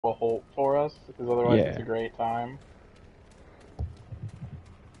will hold for us, because otherwise it's Yeah. a great time.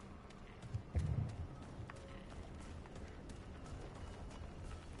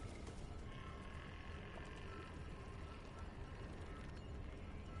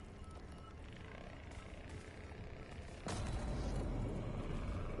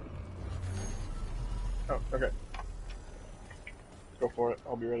 Oh, okay. Go for it.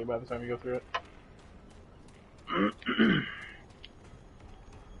 I'll be ready by the time you go through it.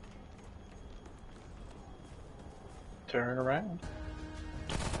 Turn around.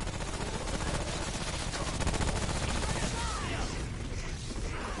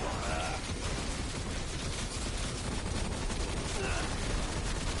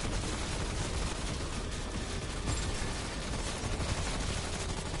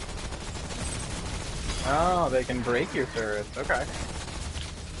 Oh, they can break your turrets. Okay.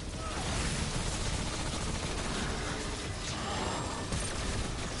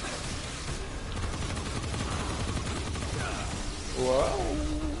 Whoa.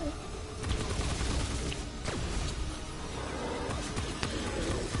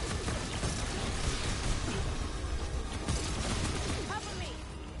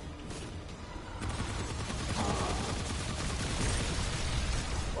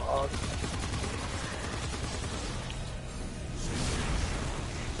 Fuck.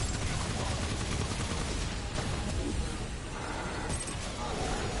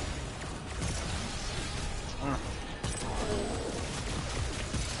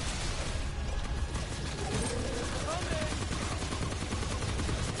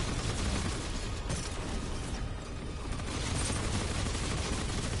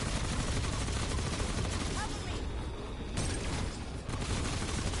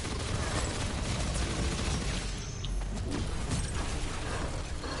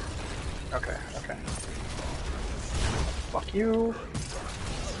 Okay, okay. Fuck you.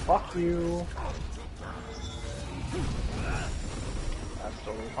 Fuck you. That's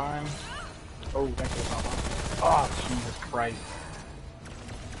totally fine. Oh, thanks for the top on. Oh, Jesus Christ.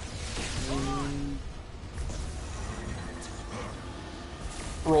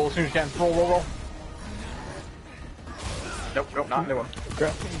 Roll as soon as you can. Roll, roll, roll. Nope, nope, not new one.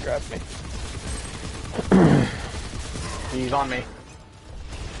 Grab me, grab me. He's on me.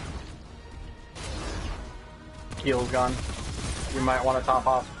 Heal's gone. You might want to top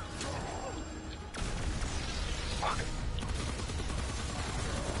off. Fuck.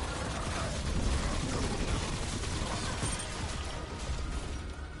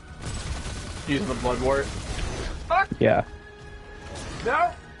 Using the blood wart. Fuck! Yeah.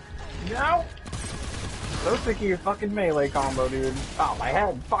 No! No! So sick of your fucking melee combo, dude. Oh, my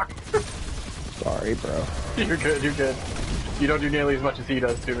head. Fuck. Sorry, bro. You're good, you're good. You don't do nearly as much as he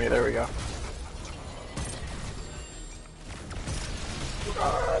does to me. There we go.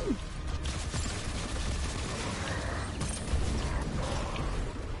 Run!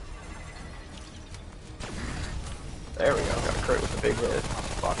 There we go. Got a crit with the big hit. Oh,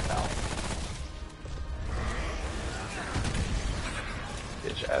 fuck now.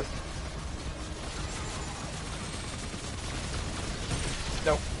 Bitch ass.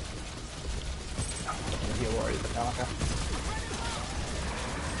 Nope. Oh, heal already, but no, okay.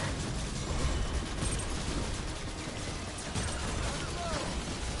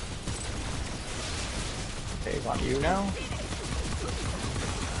 Okay, he's on you now.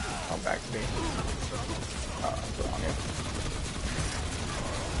 Oh, back to me. Oh, I'm still on you.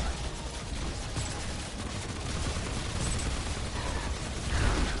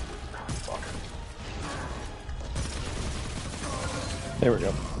 Fuck. There we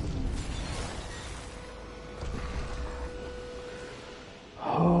go.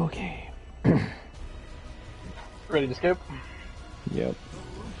 Okay. Ready to skip? Yep.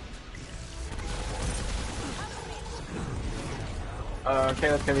 Okay,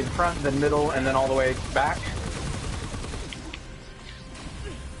 that's gonna be the front, then middle, and then all the way back.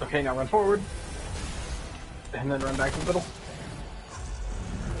 Okay, now run forward. And then run back to the middle.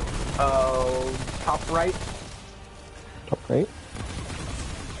 Top right. Top right.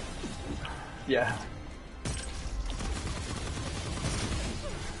 Yeah.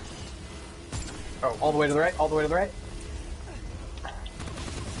 Oh, all the way to the right, all the way to the right.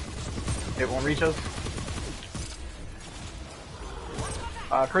 It won't reach us.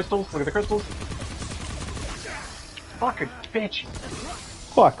 Crystals, look at the crystals. Fucking bitch.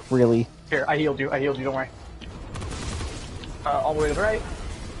 Fuck, really? Here, I healed you, don't worry. All the way to the right.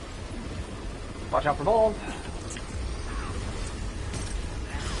 Watch out for balls.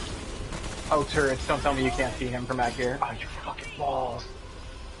 Oh, turrets, don't tell me you can't see him from back here. Oh, you fucking balls.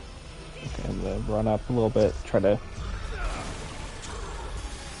 Okay, I'm gonna run up a little bit, try to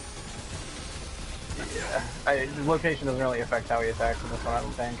The location doesn't really affect how he attacks in this one, I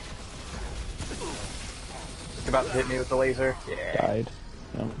don't think. Just about to hit me with the laser. Yeah. Died.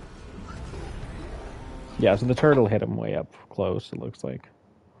 No. Yeah, so the turtle hit him way up close, it looks like.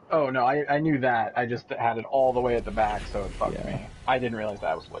 Oh, no, I knew that. I just had it all the way at the back, so it fucked Yeah. me. I didn't realize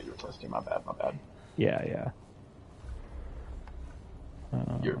that was what you were testing. My bad, my bad. Yeah, yeah.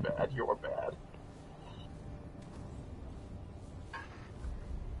 You're bad, you're bad.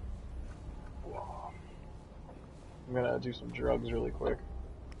 I'm gonna do some drugs really quick.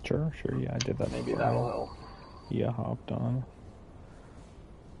 Sure, yeah, I did that. Maybe before. that'll help. Yeah, hopped on.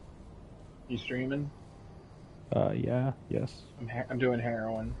 You streaming? Yeah, yes. I'm doing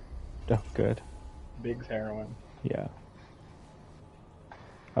heroin. Oh, good. Big's heroin. Yeah.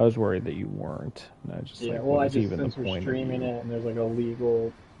 I was worried that you weren't. And I just Yeah, like, well, what I is just, even since the we're point streaming of you? it and there's like a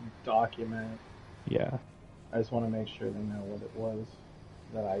legal document, Yeah. I just want to make sure they know what it was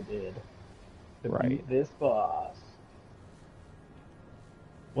that I did to Right. beat this boss.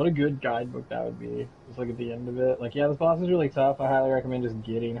 What a good guidebook that would be. Just like at the end of it. Like, yeah, this boss is really tough. I highly recommend just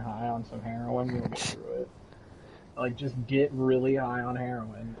getting high on some heroin. You'll get through it. Like, just get really high on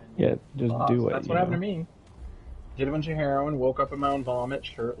heroin. Yeah, just do it. That's what happened to me. Did a bunch of heroin, woke up in my own vomit,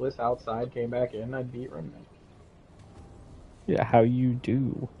 shirtless, outside, came back in, I'd beat Remnant. Yeah, how you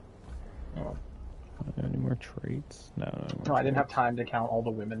do. Oh. Any more traits? No, No, I didn't have time to count all the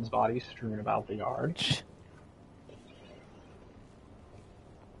women's bodies strewn about the yard.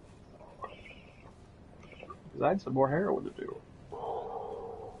 Because I had some more heroin to do.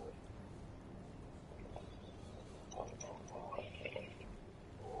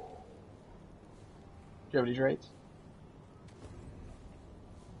 Do you have any traits?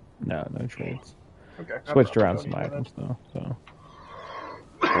 No traits. Okay. Switched around some items though, so.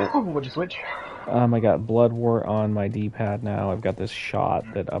 What'd you switch? I got blood wart on my D-pad now. I've got this shot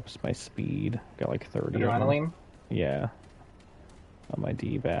that ups my speed. Got like 30 Adrenaline? of them. Yeah. On my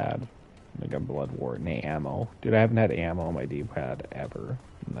D-pad. I got blood wart and ammo. Dude, I haven't had ammo on my D-pad ever.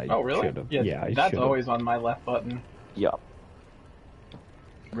 Oh, really? Should've. Yeah, I that's should've. always on my left button. Yup.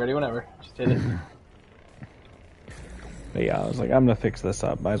 Ready whenever. Just hit it. But yeah, I was like, I'm gonna fix this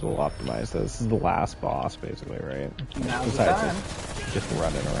up. Might as well optimize this. This is the last boss, basically, right? Now's the time. Just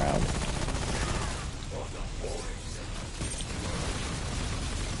running around.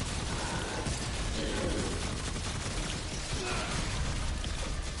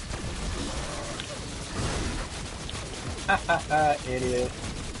 Idiot.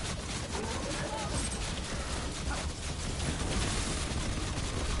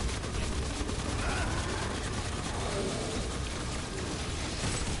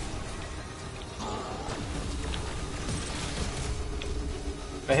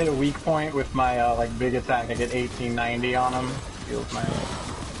 If I hit a weak point with my like big attack, I get 1890 on him. Feels my.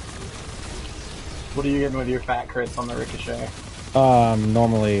 What are you getting with your fat crits on the ricochet?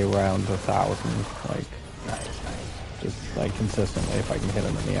 Normally around 1,000, like. Nice. Just like consistently if I can hit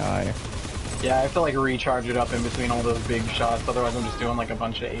him in the eye. Yeah, I have to like recharge it up in between all those big shots, otherwise I'm just doing like a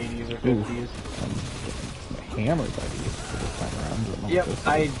bunch of 80s or 50s. I'm hammered by these this time around.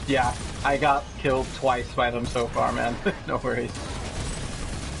 Yep, I got killed twice by them so far, man. No worries.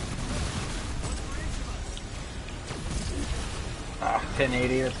 Ah,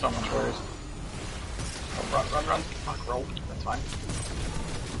 1080, it's so much worse. Oh, run. Fuck, roll. That's fine.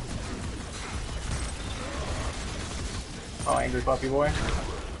 Oh, angry puppy boy?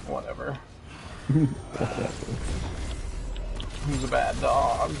 Whatever. Who's a bad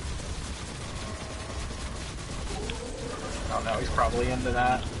dog? Oh no, he's probably into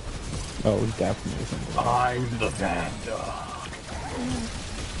that. Oh, definitely. I'm the bad dog.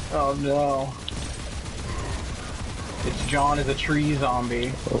 Oh no. It's John is a tree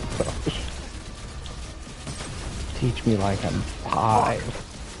zombie. Oh gosh. Teach me like I'm 5.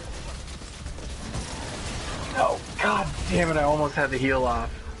 Oh, god damn it, I almost had the heal off.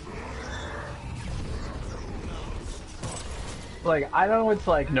 Like, I know it's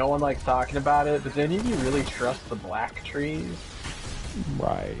like no one likes talking about it, but then you really trust the black trees.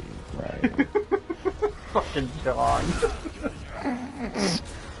 Right. Fucking John.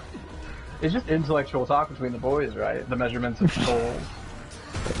 It's just intellectual talk between the boys, right? The measurements of souls.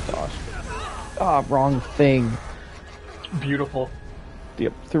 Oh gosh. Ah, wrong thing. Beautiful.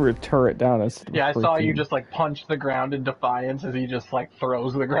 Yep, threw a turret down. Yeah, I saw you just like punch the ground in defiance as he just like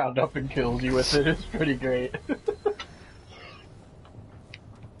throws the ground up and kills you with it. It's pretty great.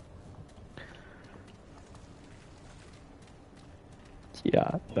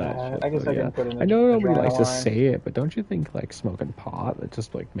 Yeah, I guess I can put in. I know nobody likes to say it, but don't you think like smoking pot that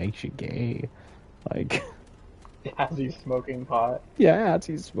just like makes you gay? Like, as he's smoking pot. yeah, as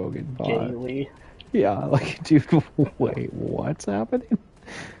he's smoking pot. Gaily. Yeah, like, dude, wait, what's happening?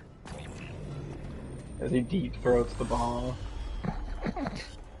 As he deep throats the ball.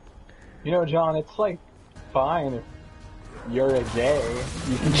 You know, John, it's like fine if you're a gay.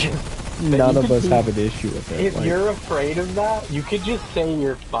 You can just None you of could us be, have an issue with it. if Like, you're afraid of that, you could just say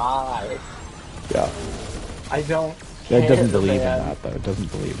you're bi. yeah, I don't it care, doesn't believe man. in that though. It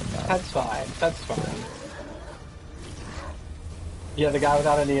doesn't believe in that. That's fine. That's fine. Yeah, the guy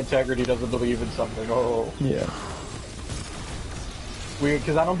without any integrity doesn't believe in something. Oh, Yeah. weird,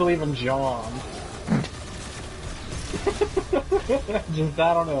 because I don't believe in John. Just,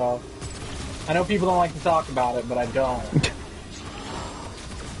 I don't know. I know people don't like to talk about it, but I don't.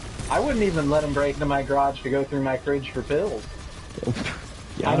 I wouldn't even let him break into my garage to go through my fridge for pills.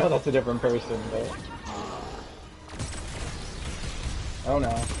 Yeah. I know that's a different person, but... Oh no.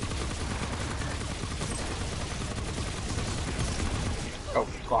 Oh,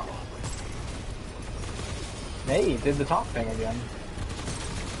 fuck. Hey, did the talk thing again.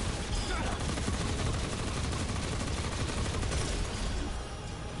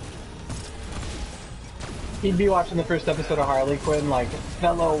 He'd be watching the first episode of Harley Quinn like,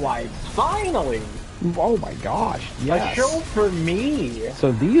 fellow whites, finally! Oh my gosh, yes. A show for me!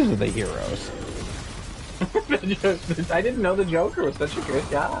 So these are the heroes. I didn't know the Joker was such a good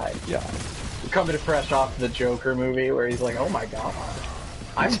guy. Yeah. Coming fresh off the Joker movie where he's like, oh my god,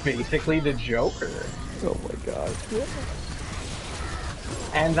 I'm basically the Joker. Oh my god. Yeah.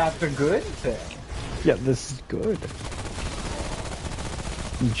 And that's a good thing. Yeah, this is good.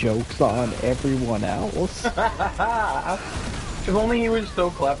 Jokes on everyone else. Because only he was so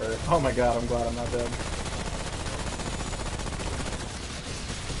clever. Oh my god, I'm glad I'm not dead.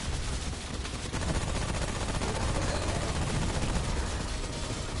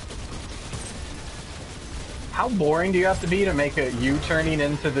 How boring do you have to be to make a you turning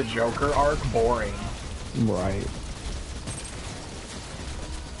into the Joker arc boring? Right.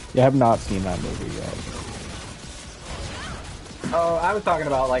 Yeah, I have not seen that movie yet. Oh, I was talking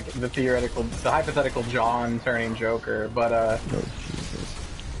about like the hypothetical John turning Joker, but Oh, Jesus.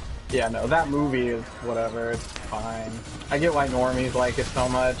 yeah, no, that movie is whatever, it's fine. I get why normies like it so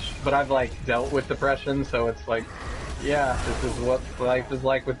much, but I've like dealt with depression, so it's like, yeah, this is what life is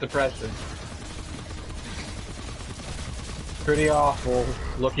like with depression. Pretty awful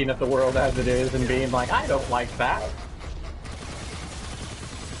looking at the world as it is and being like, I don't like that.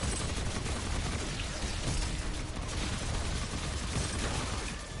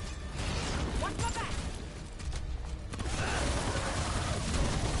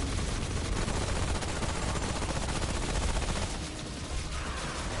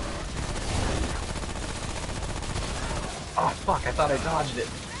 Oh, fuck, I thought I dodged it.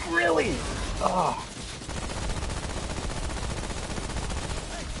 Really? Oh.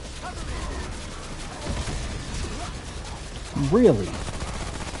 Really?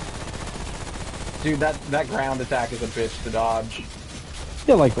 Dude, that ground attack is a bitch to dodge.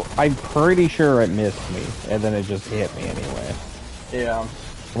 Yeah, like, I'm pretty sure it missed me, and then it just hit me anyway. Yeah.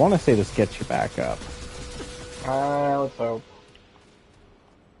 I want to say this gets you back up. Let's hope.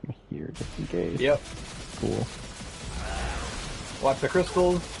 Here, just in case. Yep. Cool. Watch the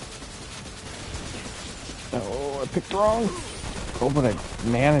crystals. Oh, I picked wrong. Oh, but I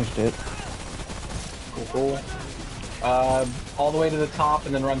managed it. Cool, cool. All the way to the top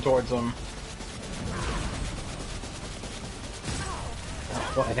and then run towards them.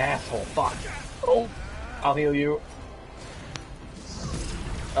 Oh, what an asshole. Fuck. Oh, I'll heal you.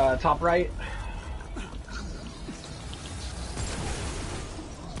 Top right.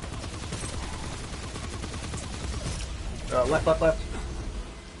 Left, left, left.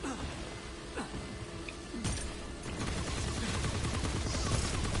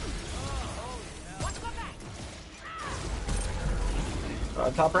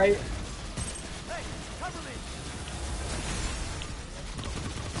 Top right.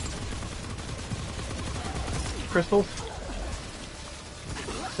 Crystals.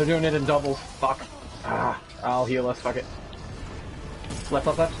 They're doing it in doubles. Fuck. Ah, I'll heal us. Fuck it. Left,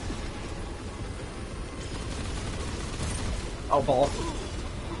 left, left. Oh, balls.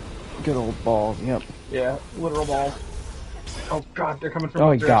 Good old balls, yep. Yeah, literal balls. Oh god, they're coming from Oh,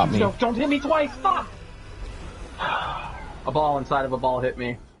 both he got directions. me. No, don't hit me twice! Stop! A ball inside of a ball hit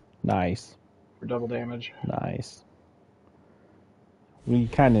me Nice. for double damage. Nice. We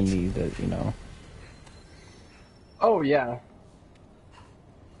kind of need it, you know. Oh, yeah.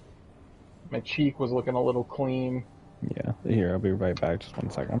 My cheek was looking a little clean. Yeah. Here, I'll be right back. Just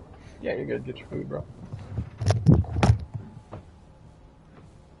 1 second. Yeah, you're good. Get your food, bro.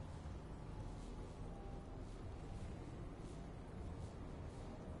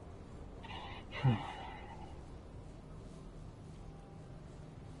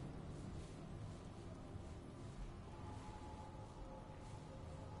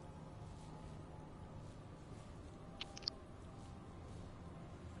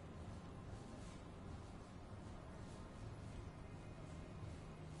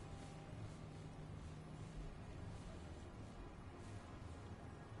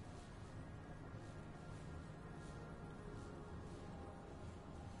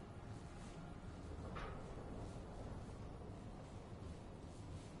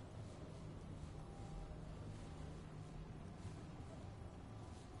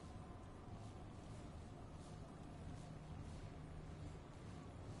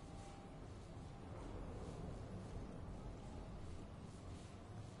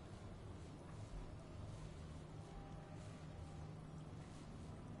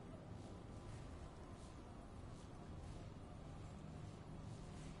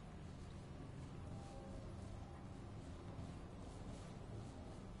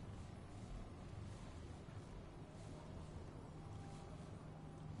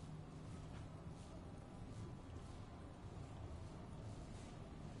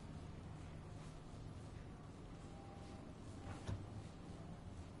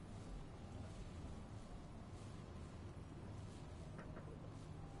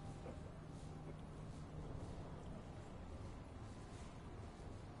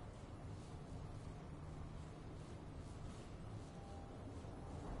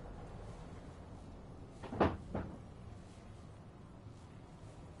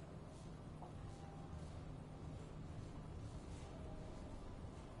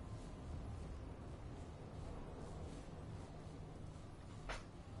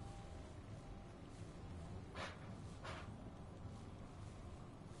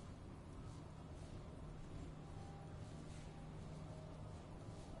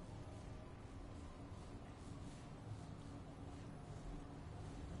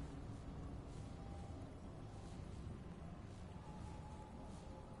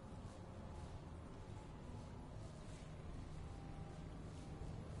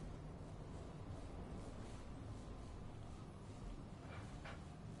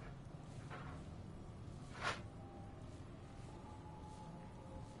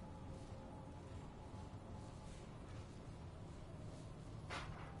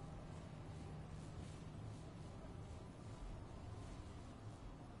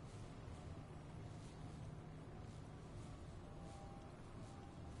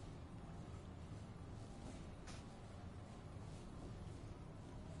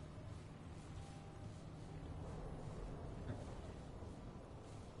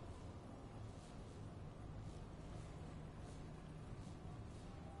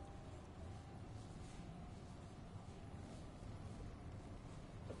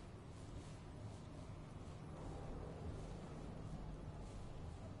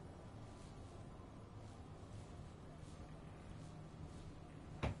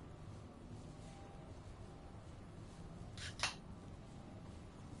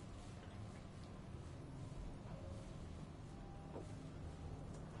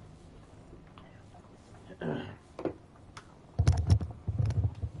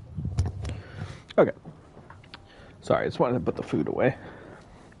 Okay. Sorry, I just wanted to put the food away.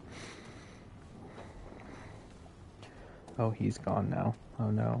 Oh, he's gone now.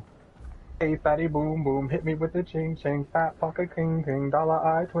 Oh no. Hey, fatty boom boom, hit me with the ching ching, fat pocket king king, dollar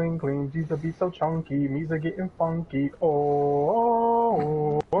eye twinkling, G's a be so chunky, me's a getting funky. Oh,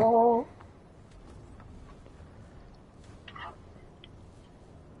 oh, oh.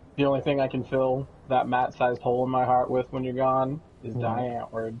 The only thing I can fill that mat-sized hole in my heart with when you're gone is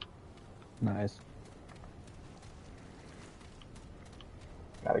Diantward. Nice.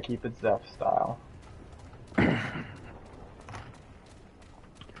 Gotta keep it Zeph style. I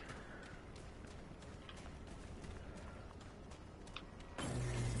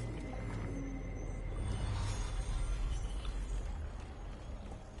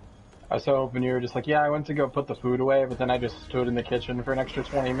was so hoping you were just like, yeah, I went to go put the food away, but then I just stood in the kitchen for an extra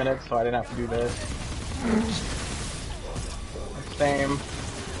 20 minutes, so I didn't have to do this. Same.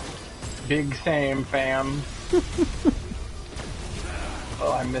 Big same, fam.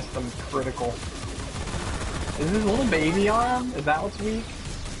 Oh, I missed them critical. Is his little baby arm? Is that what's weak?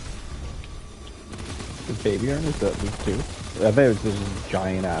 His baby arm is that weak too? I bet it was this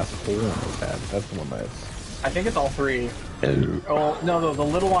giant ass hole in his head. That's the one that's... I think it's all three. Oh, no, the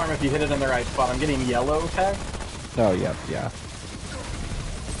little arm, if you hit it in the right spot. I'm getting yellow tech. Oh, yeah, yeah.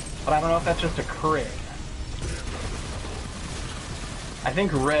 But I don't know if that's just a crit. I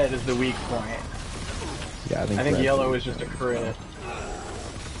think red is the weak point. Yeah, I think yellow is just a crit.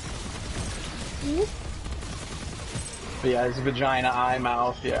 But yeah, it's vagina, eye,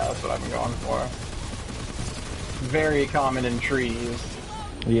 mouth. Yeah, that's what I've been going for. Very common in trees.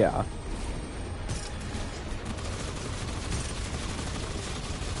 Yeah.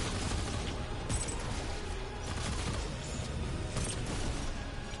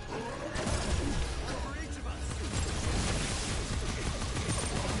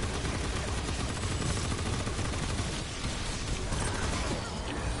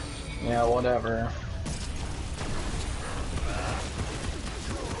 Yeah, whatever.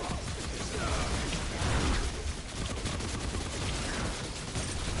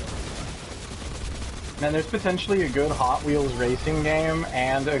 Man, there's potentially a good Hot Wheels racing game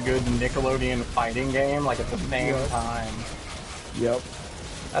and a good Nickelodeon fighting game, like, at the same time. Yep.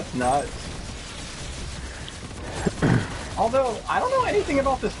 That's nuts. Although, I don't know anything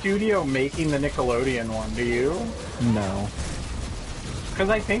about the studio making the Nickelodeon one, do you? No.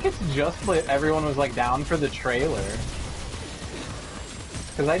 Because I think it's just that everyone was, like, down for the trailer.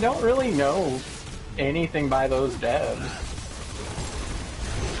 Because I don't really know anything by those devs.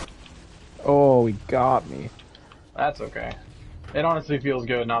 Oh, he got me. That's okay. It honestly feels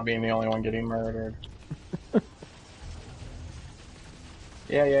good not being the only one getting murdered.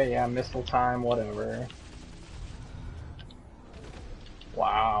 Yeah, missile time, whatever.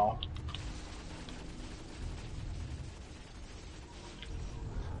 Wow.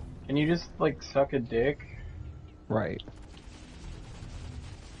 Can you just, like, suck a dick? Right.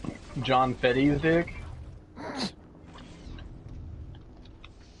 John Fetty's dick?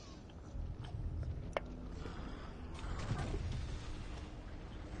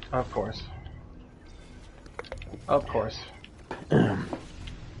 Of course. Of course. That's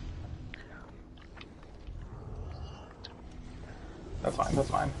fine, that's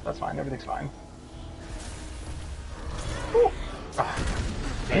fine, that's fine, everything's fine. Woo. Ah,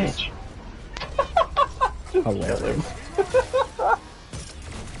 bitch. Hilarious.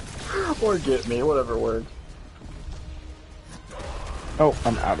 Or get me, whatever works. Oh,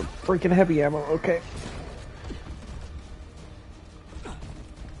 I'm out of freaking heavy ammo. Okay.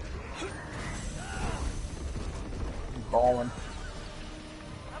 Balling.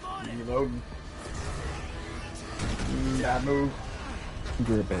 Reloading. Bad move.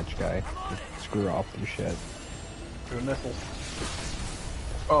 You're a bitch, guy. Just screw off your shit. Doing missiles.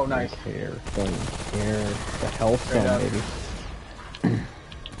 Oh, nice. Don't care. Don't care. The health zone, baby.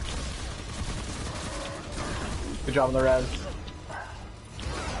 Good job on the res.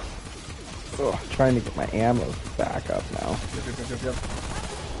 Ugh, trying to get my ammo back up now. Yep.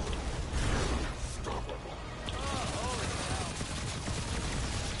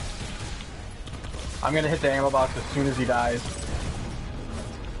 I'm gonna hit the ammo box as soon as he dies.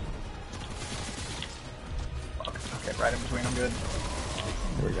 Fuck. Okay, right in between, I'm good.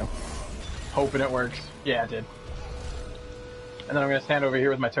 There we go. Hoping it works. Yeah, it did. And then I'm gonna stand over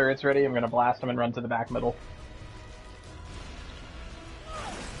here with my turrets ready, I'm gonna blast them and run to the back middle.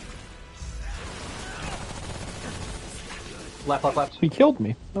 Left. He killed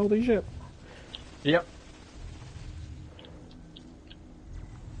me. Holy shit. Yep.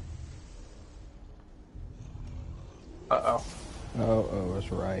 Uh-oh. Oh,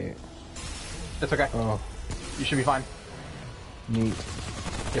 that's right. It's okay. Oh, You should be fine. neat.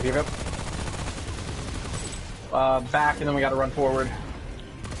 Yep. Back, and then we gotta run forward.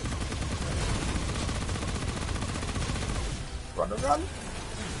 Run.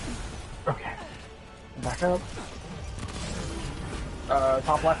 Okay. Back up.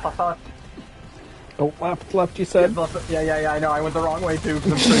 Top left. Oh, left, you said? Yeah, I know. I went the wrong way, too,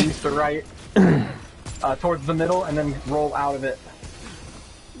 because I'm so used to right. Towards the middle, and then roll out of it.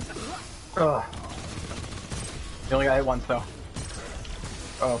 Ugh. You only got hit once, though.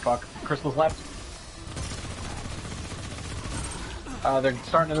 Oh, fuck. Crystal's left. They're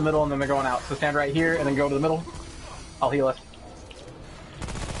starting in the middle, and then they're going out. So stand right here, and then go to the middle. I'll heal us.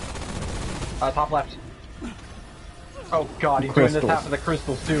 Top left. Oh, God, he's doing this half of the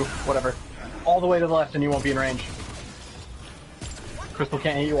crystals, too. Whatever. All the way to the left, and you won't be in range. Crystal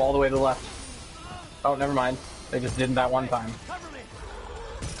can't hit you all the way to the left. Oh, never mind. They just didn't that one time.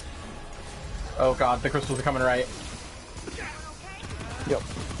 Oh, God, the crystals are coming right. Yep.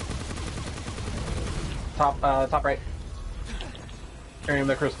 Top right. Carrying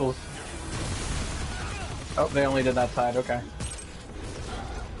the crystals. Oh, they only did that side, okay.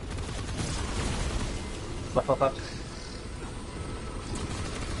 Left.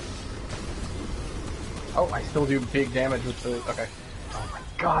 Oh, I still do big damage with the... Okay. Oh my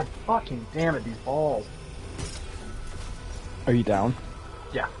God, fucking damn it, these balls. Are you down?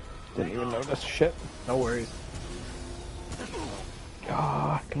 Yeah. Didn't even notice. Shit. No worries.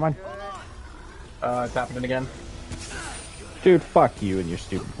 Ah, come on. It's happening again. Dude, fuck you and your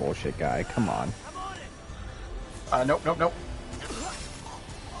stupid bullshit guy. Come on. Nope, nope, nope.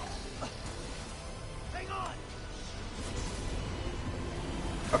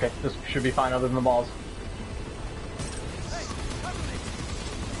 Okay, this should be fine other than the balls.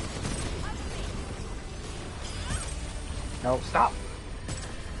 No, stop!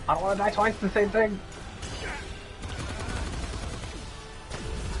 I don't want to die twice the same thing!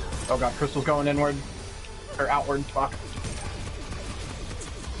 Oh god, crystal's going inward. Or outward, fuck.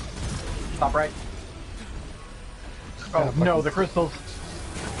 Stop right. Oh no, the crystals!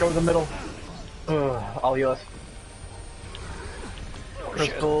 Go to the middle. Ugh, I'll heal us.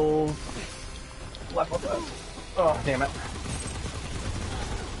 Crystals. Left with us. Oh, damn it.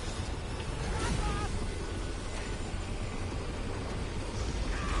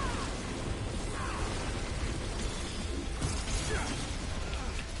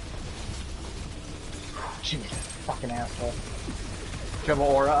 Jeez, fucking asshole. Do you have an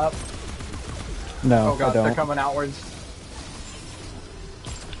aura up? No, oh god, I don't. they're coming outwards.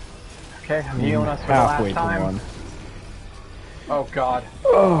 Okay, I'm healing us for the halfway last time. to one. Oh god.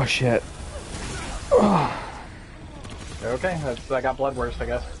 Oh shit. Okay, I got blood worse, I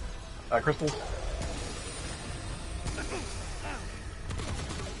guess. Crystals.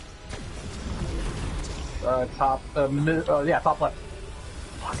 Top, yeah, top left.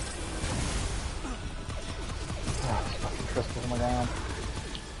 Fuck. Oh, this fucking crystals on the ground.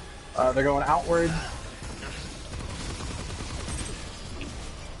 They're going outwards.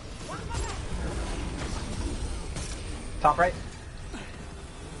 Top right.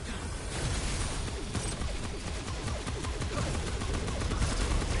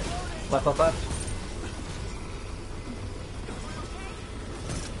 Left, left, left.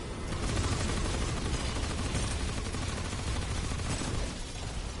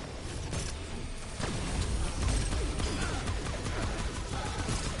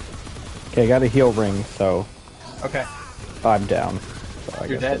 Okay, I got a heal ring, so Okay. I'm down. So I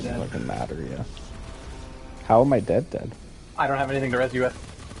You're guess dead, it then. doesn't matter, yeah. How am I dead? I don't have anything to res you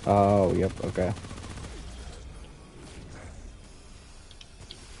with. Oh, yep, okay.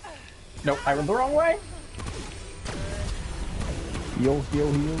 Nope, I went the wrong way. Heal,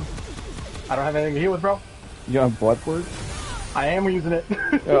 heal, heal. I don't have anything to heal with, bro. You don't have blood word? I am using it.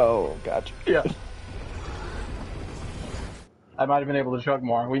 Oh, gotcha. Yeah. I might have been able to chug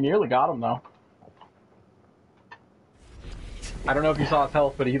more. We nearly got him, though. I don't know if you saw his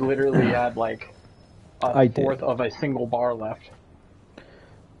health, but he literally had, like, a fourth of a single bar left.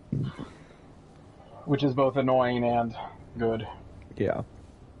 Which is both annoying and good. Yeah.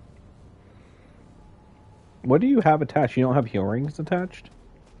 What do you have attached? You don't have heal rings attached?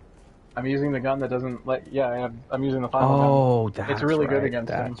 I'm using the gun that doesn't let... Yeah, I'm using the final gun. Oh, that's It's really right. good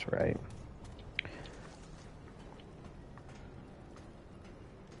against him. That's right.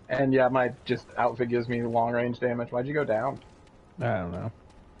 And yeah, my just outfit gives me long range damage. Why'd you go down? I don't know.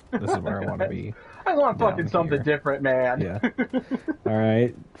 This is where I want to be. I want fucking something different, man. Yeah.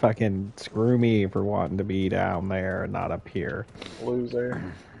 Alright. Fucking screw me for wanting to be down there and not up here. Loser.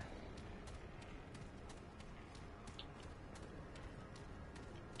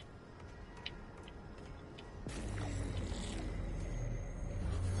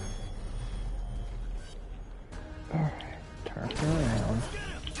 Alright. Turn around.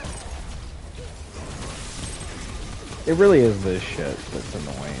 It really is this shit that's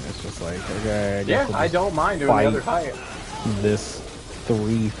annoying. It's just like, okay, I guess Yeah, I don't mind doing the other fight. This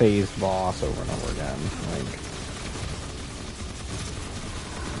 3-phase boss over and over again. Like,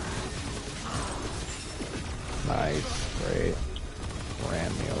 nice, great.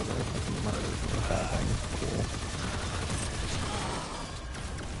 Ran me over. Murdered me with that thing. Cool.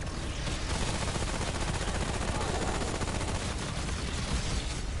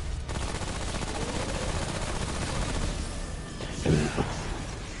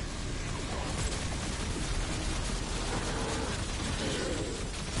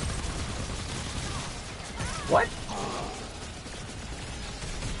 What?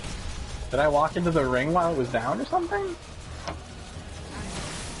 Did I walk into the ring while it was down or something?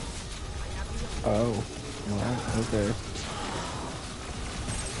 Oh. Well, okay.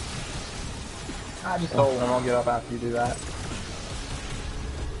 I just told him I'll get up after you do that.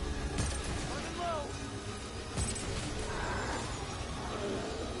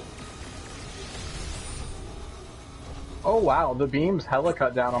 Oh wow, the beam's hella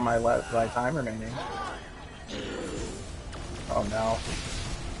cut down on my time remaining. Oh no.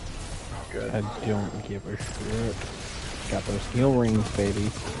 Oh, good. I don't give a shit. Got those heal rings,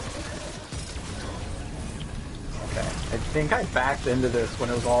 baby. Okay. I think I backed into this when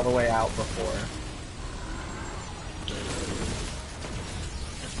it was all the way out before.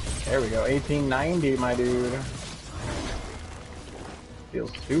 There we go. 1890, my dude.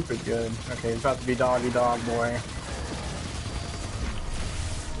 Feels stupid good. Okay, it's about to be doggy dog boy.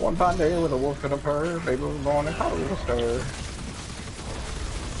 One fine day with a wolf and a purr, baby was born and caught a little stir.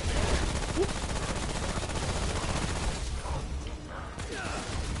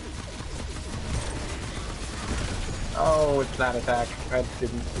 Oh, it's that attack. I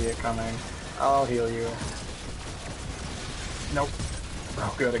didn't see it coming. I'll heal you. Nope.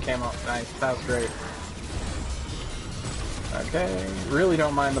 Oh, good, it came up. Nice. That was great. Okay. Really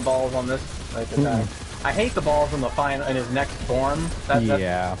don't mind the balls on this like attack. I hate the balls in the final in his next form.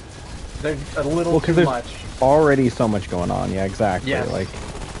 Yeah. They're a little too much. Already so much going on. Yeah, exactly. Yes. Like.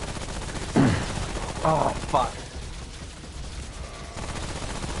 Oh fuck.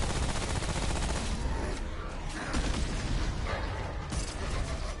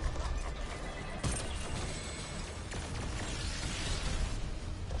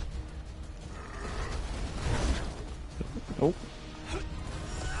 Oh.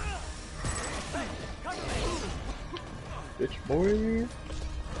 Bitch boy.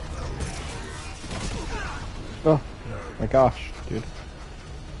 Oh my gosh, dude.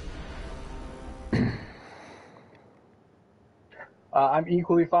 I'm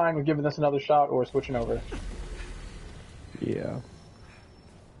equally fine with giving this another shot or switching over. Yeah.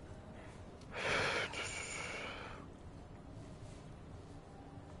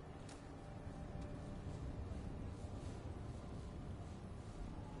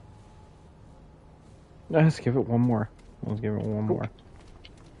 Let's give it one more. Let's give it one more.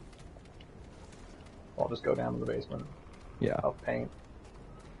 I'll just go down to the basement. Yeah. I'll paint.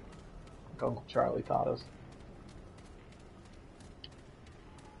 Like Uncle Charlie taught us.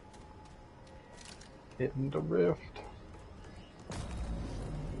 Hitting the rift.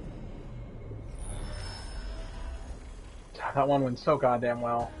 That one went so goddamn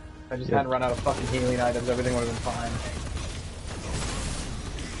well. I just hadn't run out of fucking healing items, everything would have been fine.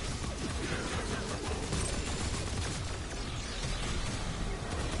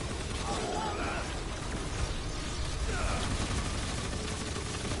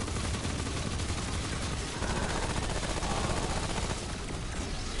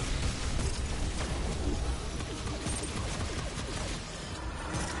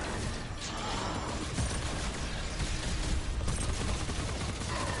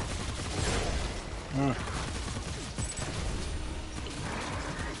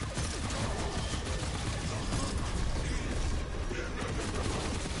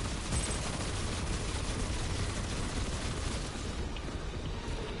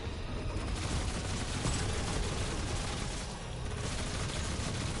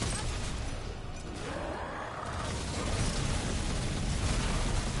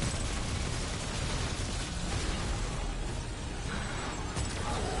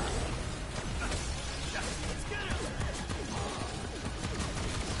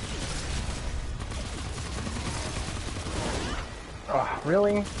 Oh,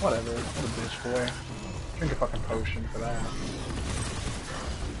 really? Whatever. What a bitch boy. Drink a fucking potion for that.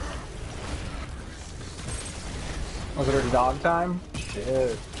 Was it already dog time?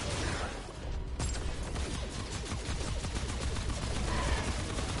 Shit.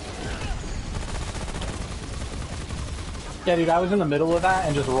 Yeah, dude, I was in the middle of that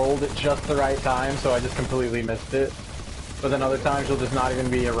and just rolled at just the right time, so I just completely missed it. But then other times you'll just not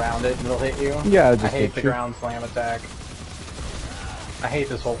even be around it and it'll hit you. Yeah, just I hate the ground slam attack. I hate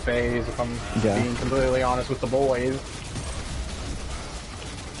this whole phase, if I'm being completely honest with the boys.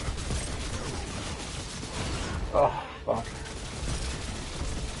 Oh, fuck.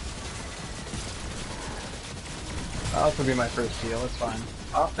 Oh, this will be my first heal, it's fine.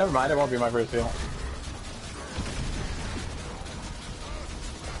 Oh, never mind, it won't be my first heal.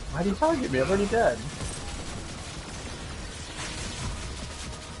 Why did you target me? I'm already dead.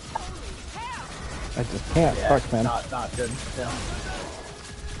 I just can't. Yeah, Fuck, man. Not good. Yeah.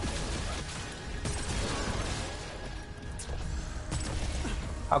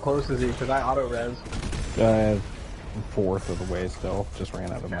 How close is he? Because I auto-res. Fourth of the way still. Just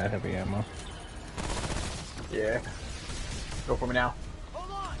ran out of my heavy ammo. Yeah. Go for me now. Hold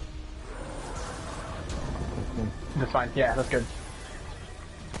on. That's fine. Yeah, that's good.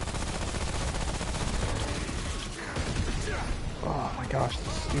 Oh my gosh,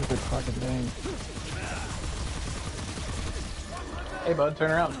 this stupid fucking thing. Hey, bud,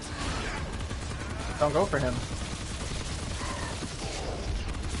 turn around. Don't go for him.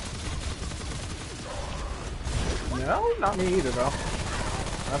 No, not me either, though.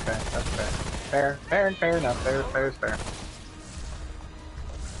 Okay, that's fair. Fair enough. Fair is fair.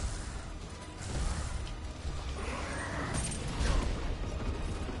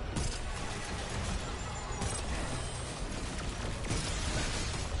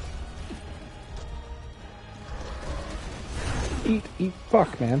 eat.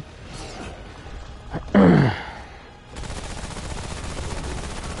 Fuck, man.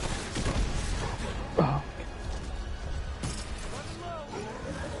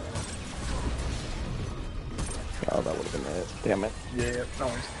 Oh, that would have been it. Damn it. Yeah, no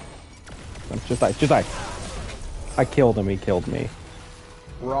worries. Just die. I killed him, he killed me.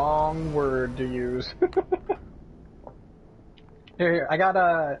 Wrong word to use. Here, I got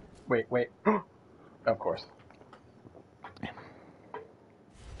a... Wait. Of course.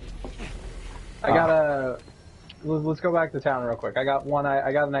 I got a... Let's go back to town real quick. I got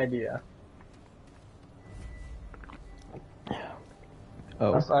an idea.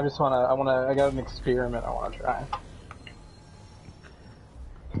 Oh. I got an experiment I wanna try.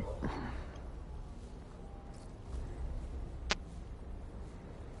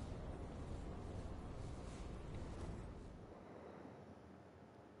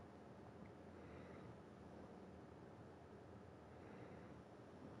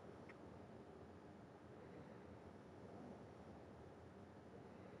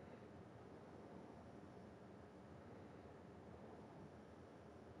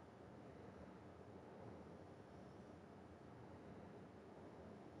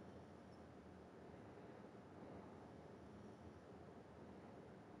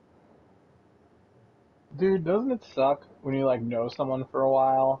 Dude, doesn't it suck when you, like, know someone for a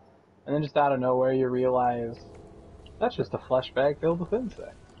while, and then just out of nowhere you realize, that's just a flesh bag filled with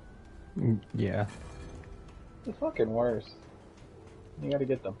insects. Yeah. It's the fucking worst. You gotta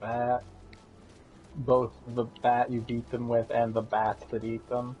get the bat. Both the bat you beat them with and the bats that eat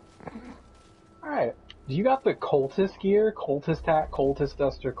them. Alright. You got the cultist gear? Cultist hat, cultist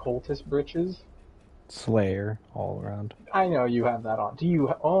duster, cultist breeches? Slayer all around. I know you have that on. Do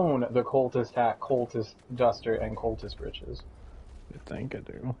you own the cultist hat, cultist duster, and cultist breeches? I think I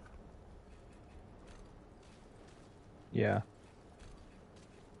do. Yeah.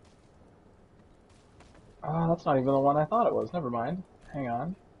 Oh, that's not even the one I thought it was. Never mind. Hang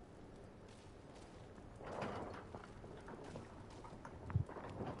on.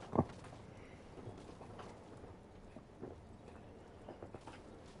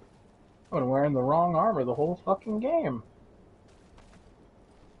 I've been wearing the wrong armor the whole fucking game.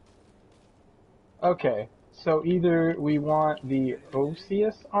 Okay, so either we want the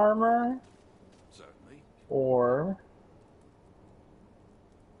Osseous armor, Certainly. or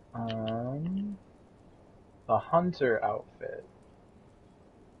the hunter outfit.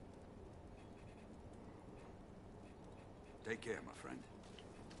 Take care, my friend.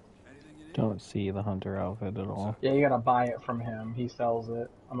 Anything you need? Don't see the hunter outfit at all. Yeah, you gotta buy it from him. He sells it.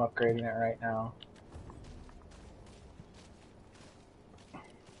 I'm upgrading it right now.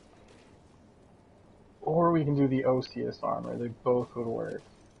 Or we can do the Osseous armor. They both would work.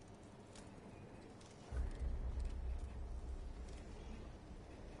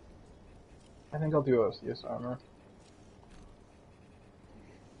 I think I'll do Osseous armor.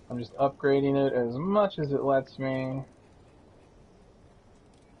 I'm just upgrading it as much as it lets me.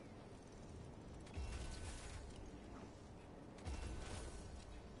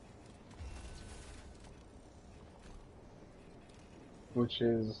 Which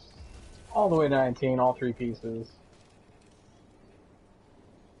is all the way to 19, all three pieces.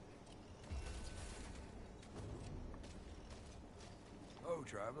 Oh,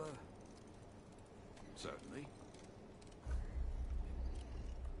 traveler. Certainly.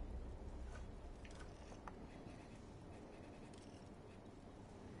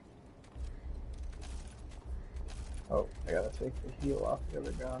 Oh, I gotta take the heal off the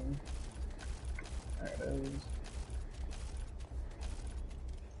other gun. There it is.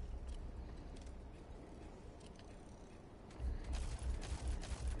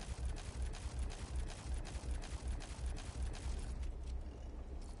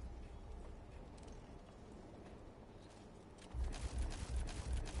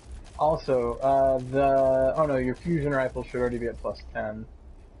 Also, oh no, your fusion rifle should already be at plus 10.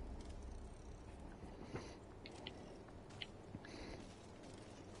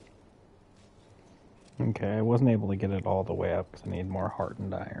 Okay, I wasn't able to get it all the way up because I need more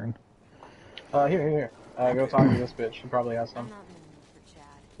hardened iron. Here. Go talk to this bitch. She probably has some.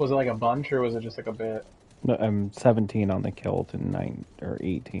 Was it like a bunch or was it just like a bit? No, I'm 17 on the kilt and 9 or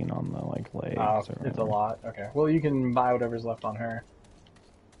 18 on the like legs. Oh, or it's a lot. Okay. Well, you can buy whatever's left on her.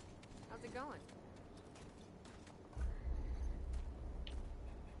 How's it going?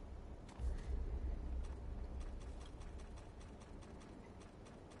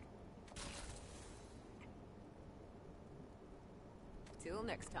 Till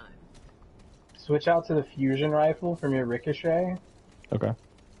next time. Switch out to the fusion rifle from your ricochet. Okay.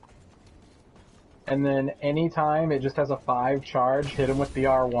 and then anytime it just has a 5 charge, hit him with the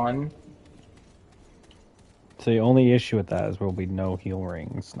R1. So the only issue with that is there will be no heal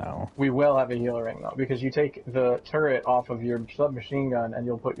rings now. We will have a heal ring though, because you take the turret off of your submachine gun and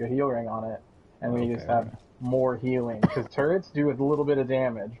you'll put your heal ring on it, and we just have more healing. Because turrets do a little bit of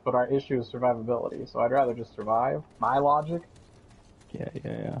damage, but our issue is survivability. So I'd rather just survive. My logic.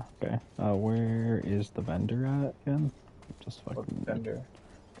 Yeah. Okay. Where is the vendor at again? Just What's fucking the vendor?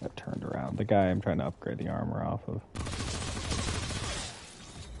 got turned around. The guy I'm trying to upgrade the armor off of.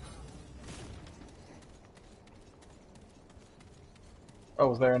 Oh,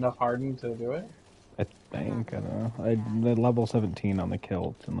 was there enough hardened to do it? I think, I don't know. I level 17 on the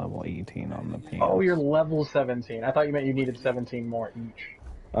kilt and level 18 on the pants. Oh, you're level 17. I thought you meant you needed 17 more each.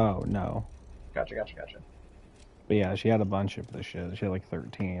 Oh, no. Gotcha. But yeah, she had a bunch of the shit. She had like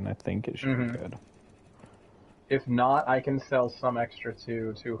 13. I think it should be good. If not, I can sell some extra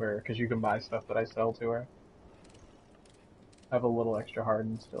to her, because you can buy stuff that I sell to her. I have a little extra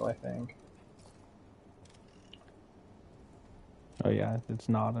hardened still, I think. Oh yeah, it's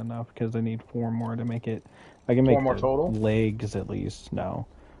not enough because I need 4 more to make it. I can make 4 more total? legs at least. No,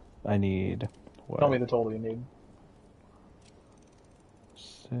 I need what? Tell me the total you need.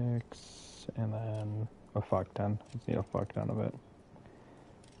 6 and then a fuck ton. I just need a fuck ton of it.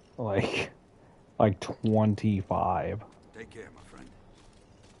 Like 25. Take care, my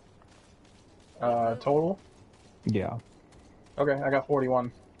friend. Total? Yeah. Okay, I got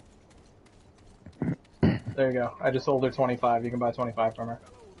 41. There you go. I just sold her 25. You can buy 25 from her.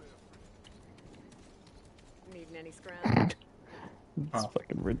 Needing any scrounge? It's a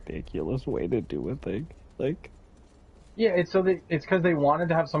fucking ridiculous way to do a thing. Like, yeah, it's because they wanted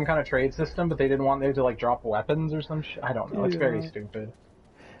to have some kind of trade system, but they didn't want them to like drop weapons or some shit. I don't know. It's very stupid.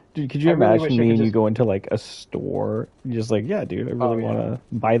 Dude, could you imagine me and you go into like a store, just like, yeah, dude, I really want to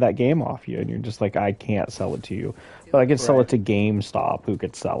buy that game off you, and you're just like, I can't sell it to you, but I could sell it to GameStop, who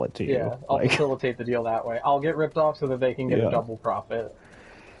could sell it to you. Yeah, I'll facilitate the deal that way. I'll get ripped off so that they can get a double profit.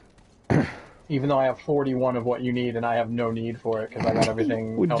 Even though I have 41 of what you need, and I have no need for it because I got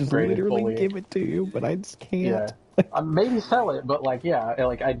everything would just upgraded literally fully. give it to you, but I just can't. Yeah, maybe sell it, but like, yeah,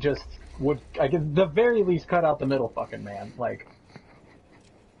 like I just would. I could at the very least cut out the middle fucking man, like.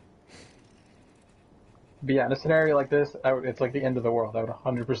 But yeah, in a scenario like this, it's like the end of the world. I would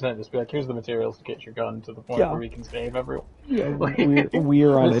 100% just be like, here's the materials to get your gun to the point where we can save everyone. Yeah, like,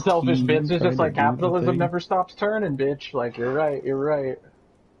 we're on the selfish bits is just like, capitalism never never stops turning, bitch. Like, you're right.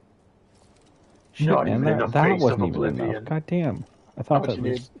 Shit, man, that wasn't even enough. God damn. I thought that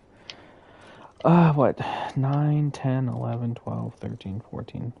was... what? 9, 10, 11, 12, 13,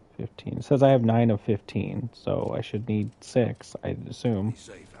 14, 15. It says I have 9 of 15, so I should need 6, I'd assume.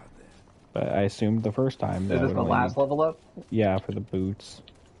 But I assumed the first time that is this the last level up? Yeah, for the boots.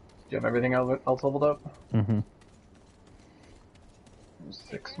 Do you have everything else leveled up? Mm-hmm.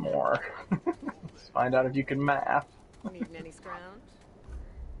 6 more. Let's find out if you can math. Needing any scrounge?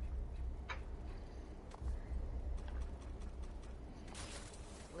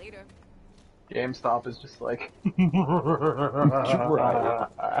 Later. GameStop is just like... right.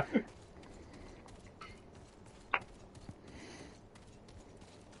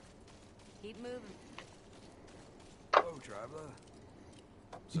 Keep moving. Hello, traveler.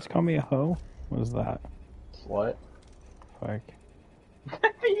 Just call me a hoe? What was that? What? Fuck.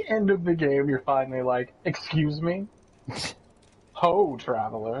 At the end of the game, you're finally like, excuse me? Ho,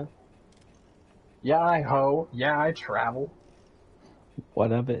 traveler. Yeah, I ho. Yeah, I travel.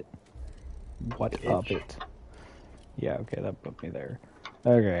 What of it? What of it? Yeah, okay, that put me there.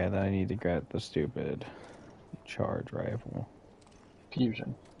 Okay, then I need to get the stupid charge rifle.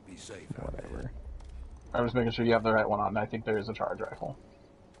 Fusion. Be safe. Whatever. I'm just making sure you have the right one on. I think there is a charge rifle.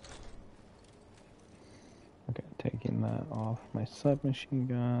 Okay, taking that off my submachine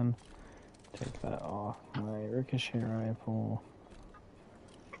gun. Take that off my ricochet rifle.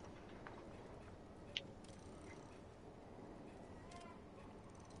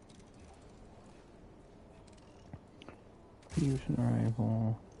 Fusion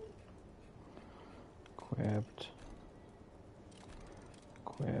rifle. Equipped.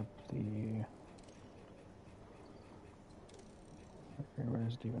 Equip the... Where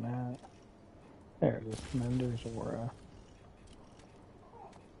is it even at? There it is. Mender's Aura.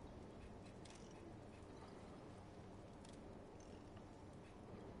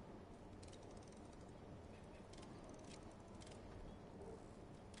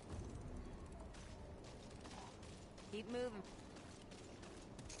 Keep moving.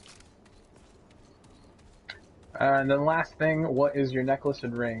 And then last thing, what is your necklace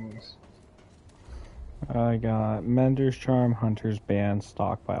and rings? I got Mender's Charm, Hunter's Band,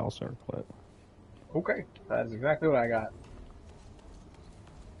 Stockpile Circlet. Okay, that's exactly what I got.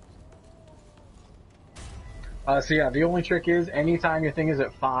 So yeah, the only trick is anytime your thing is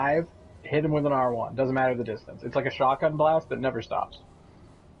at 5, hit him with an R1. Doesn't matter the distance. It's like a shotgun blast that never stops.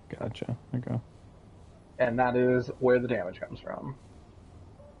 Gotcha. Okay. And that is where the damage comes from.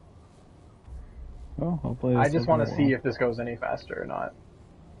 Well, hopefully I this just doesn't want go to well. see if this goes any faster or not.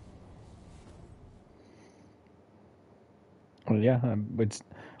 Well, yeah, it's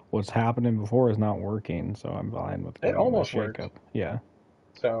what's happening before is not working, so I'm fine with It giving him a almost worked. shake-up. Yeah.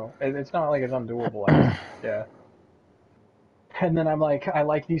 So it's not like it's undoable. Yeah. And then I'm like, I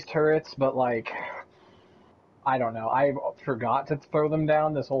like these turrets, but like, I don't know. I forgot to throw them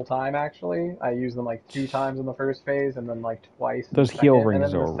down this whole time, actually. I used them like 2 times in the first phase and then like twice in the Those heal second. And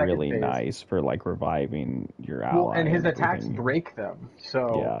then rings in the are second really phase. nice for like reviving your Well, ally and his and attacks everything. break them.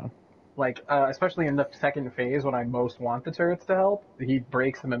 So, Yeah. like, especially in the second phase when I most want the turrets to help, he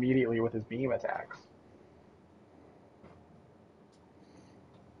breaks them immediately with his beam attacks.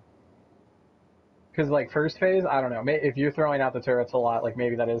 Because, like, first phase, I don't know. If you're throwing out the turrets a lot, like,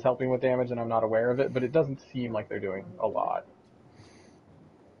 maybe that is helping with damage and I'm not aware of it, but it doesn't seem like they're doing a lot.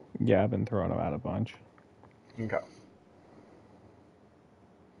 Yeah, I've been throwing them out a bunch. Okay.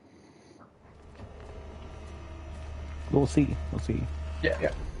 We'll see. We'll see. Yeah,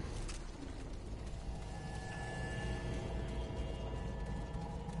 yeah.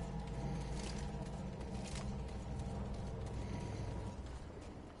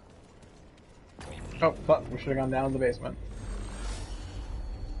 Oh, fuck. We should have gone down to the basement.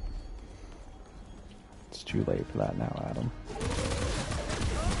 It's too late for that now, Adam.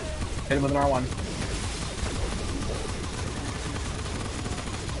 Hit him with an R1.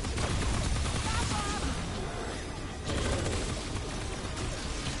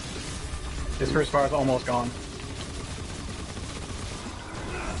 His first bar is almost gone.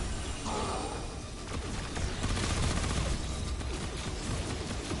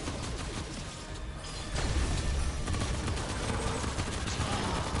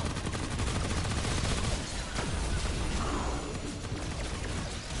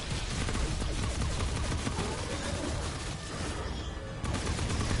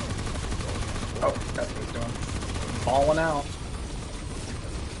 Oh, that's what he's doing. Falling out.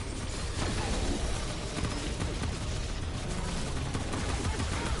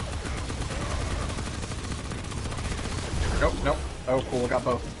 Nope, nope. Oh, cool, got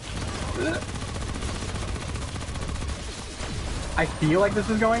both. I feel like this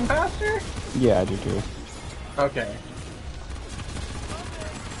is going faster? Yeah, I do too. Okay.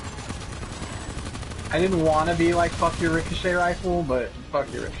 I didn't want to be like, fuck your ricochet rifle, but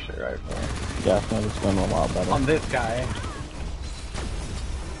fuck your ricochet rifle. Yeah, no, it's going a lot better. On this guy.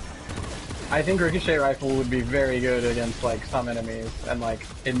 I think ricochet rifle would be very good against like some enemies and like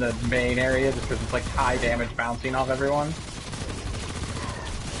in the main area just because it's like high damage bouncing off everyone.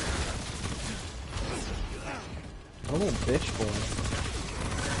 What a little bitch boy.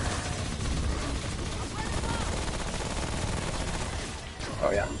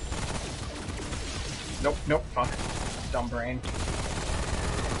 Oh yeah. Nope, nope, fuck. Dumb brain.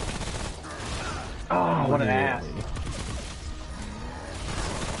 Oh, what an ass.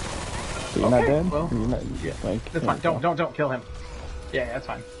 So you're not dead? Well, you're not, yeah. like, That's fine. Don't kill him. Yeah, that's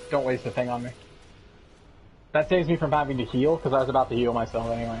fine. Don't waste the thing on me. That saves me from having to heal, because I was about to heal myself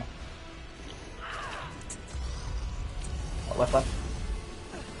anyway. Oh, left, left.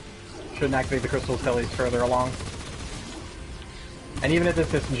 Shouldn't activate the crystals till he's further along. And even at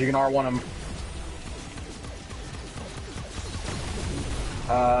this distance, you can R1 him.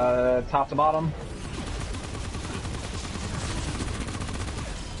 Top to bottom.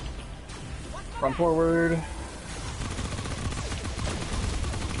 Run forward.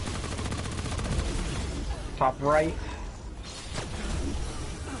 Top right.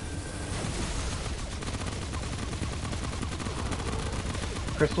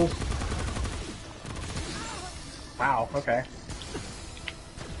 Crystals. Wow, okay.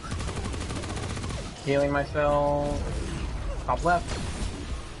 Healing myself. Top left.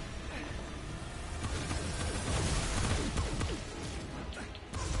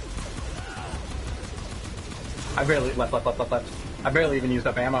 I barely left. I barely even used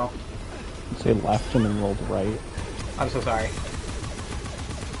up ammo. say left and then rolled right. I'm so sorry.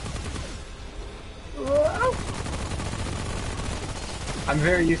 I'm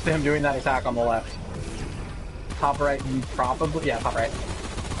very used to him doing that attack on the left. Top right, probably. Yeah, top right.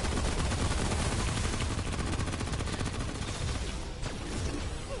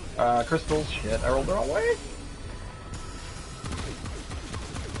 Crystals. Shit, I rolled the wrong way.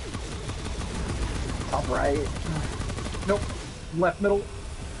 Top right. Nope. Left middle.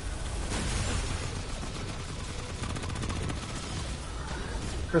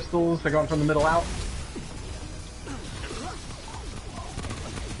 Crystals, they're going from the middle out.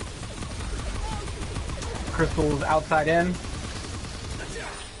 Crystals outside in.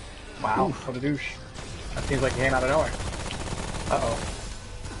 Wow, oof. What a douche. That seems like he came out of nowhere. Uh-oh.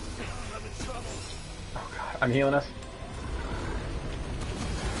 Oh god, I'm healing us.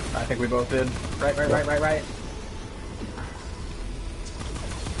 I think we both did. Right.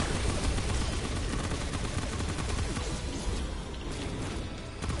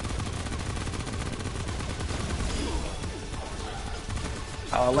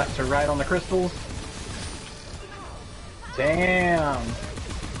 Left to right on the crystals. Damn.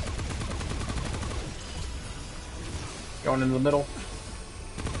 Going into the middle.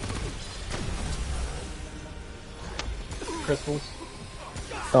 Crystals.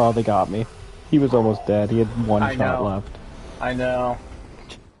 Oh, they got me. He was almost dead. He had one shot left. I know.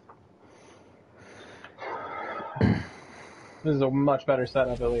 This is a much better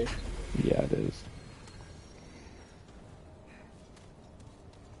setup, at least. Yeah, it is.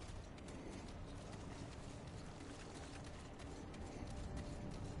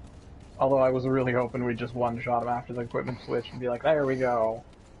 Although I was really hoping we'd just one-shot him after the equipment switch and be like, there we go.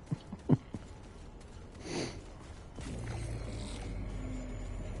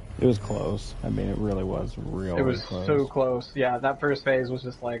 It was close. I mean, it really was really close. It was so close. Yeah, that first phase was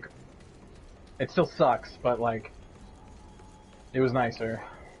just like... It still sucks, but like... It was nicer.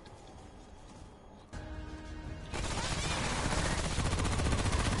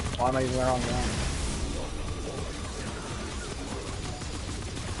 Why am I using the wrong gun?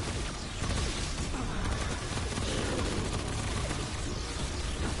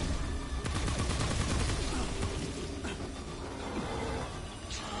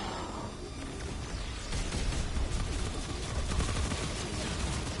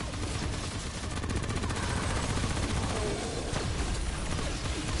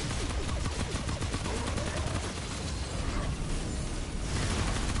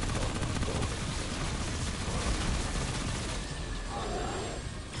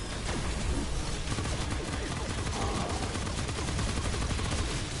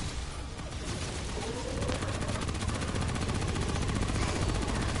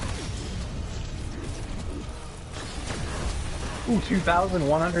 Ooh,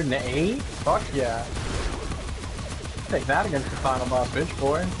 2,108? Fuck yeah. Take that against the final boss, bitch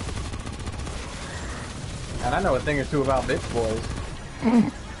boy. And I know a thing or two about bitch boys.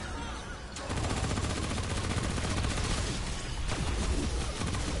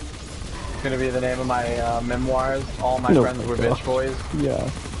 It's gonna be the name of my memoirs. All my friends were bitch boys. Yeah.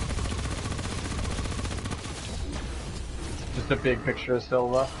 Just a big picture of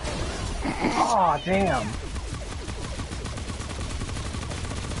Silva. Aw, oh, damn.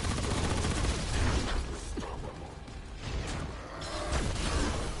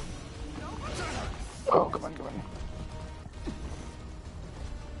 Oh, come on, come on.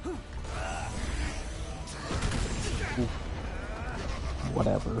 Oof.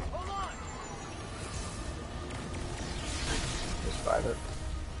 Whatever. Just fight it.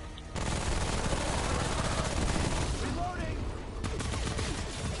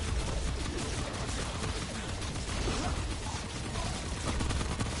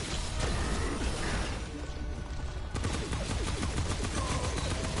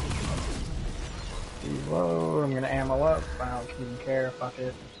 Reload, I'm gonna ammo up. I don't even care, fuck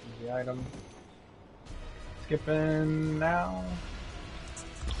it. Just use the item. Skipping now.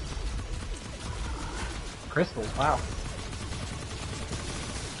 Crystals, wow.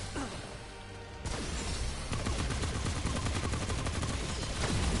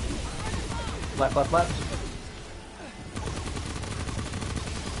 Left.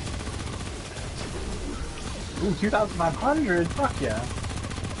 Ooh, 2,500, fuck yeah.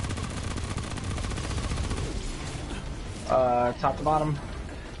 Top to bottom.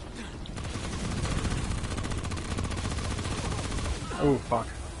 Oh, fuck.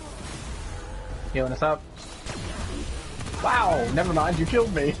 Healing us up. Wow, never mind, you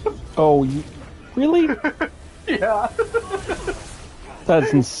killed me. Oh, you... Really? Yeah.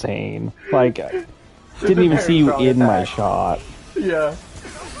 That's insane. Like, I didn't even see you in my shot. Yeah.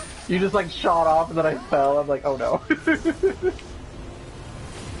 You just, like, shot off and then I fell. I'm like, oh no.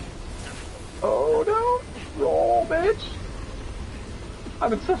 Oh no. Roll, bitch.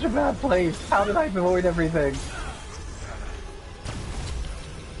 I'm in such a bad place. How did I avoid everything?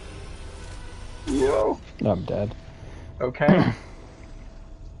 Whoa. I'm dead. Okay.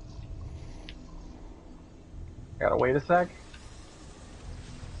 Gotta wait a sec.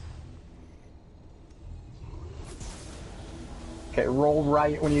 Okay, roll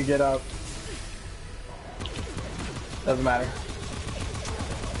right when you get up. Doesn't matter.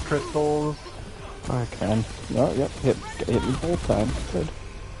 crystals. I can. Oh, yep. Hit me both times. Good.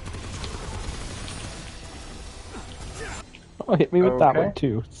 Oh, hit me with that one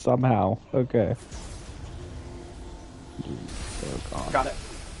too. Somehow. Okay. Oh, God. Got it.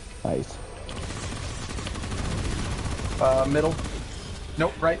 Nice. Middle.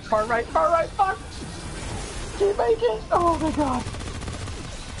 Nope, right, far right, fuck! Keep making! Oh my god!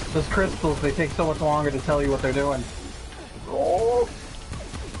 Those crystals, they take so much longer to tell you what they're doing. Oh!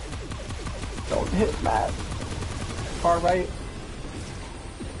 Don't hit Matt. Far right.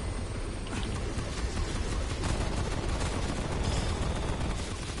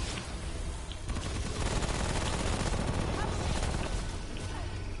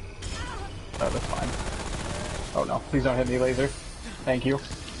 Oh, that's fine. Oh no, please don't hit me, laser. Thank you.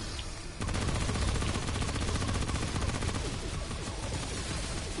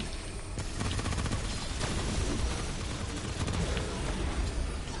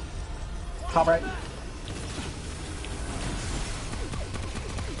 Top right.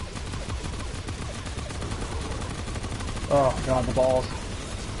 Oh god, the balls.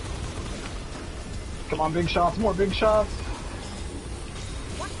 Come on, big shots, more big shots.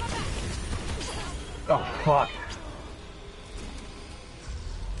 Oh, fuck.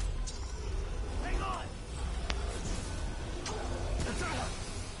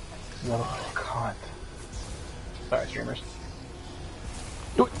 Oh, God. Sorry, streamers.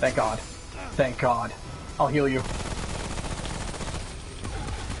 Thank God. Thank God. I'll heal you.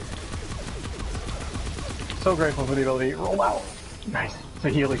 So grateful for the ability to roll out. Nice. To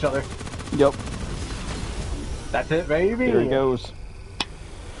heal each other. Yep. That's it, baby. There he goes.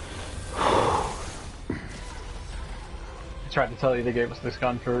 I tried to tell you they gave us this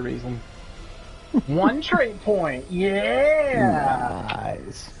gun for a reason. One trait point. Yeah.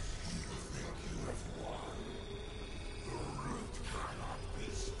 Nice.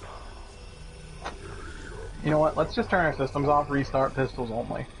 You know what? Let's just turn our systems off, restart pistols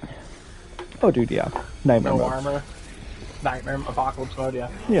only. Oh, dude, yeah. Nightmare mode. Armor. Nightmare, apocalypse mode, yeah.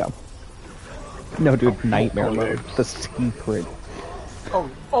 Yeah. No, dude, nightmare mode. The secret.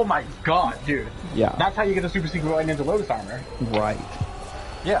 Oh my god, dude. Yeah. That's how you get the super secret weapon into Lotus armor. Right.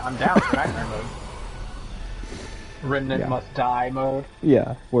 Yeah, I'm down for nightmare mode. Remnant must die mode.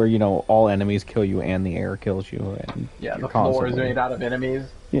 Yeah, where, you know, all enemies kill you and the air kills you. And yeah, the floor is made out of enemies.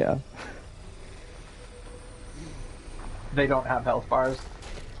 Yeah. They don't have health bars.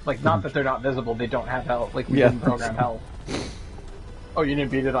 Like, not that they're not visible, they don't have health. Like, we didn't program health. Oh, you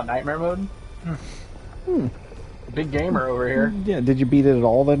didn't beat it on nightmare mode? Big gamer over here. Yeah, did you beat it at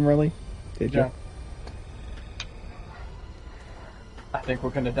all then, really? Did you? I think we're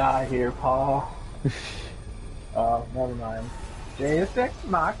gonna die here, Paul. Oh, never mind. Deus Ex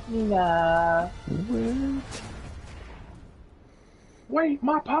Machina. Wait,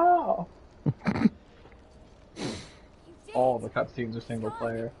 my paw! All the cutscenes are single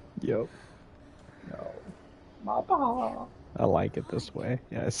player. Yep. No. My paw. I like it this way.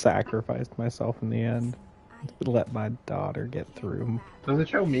 Yeah, I sacrificed myself in the end. Let my daughter get through. Does it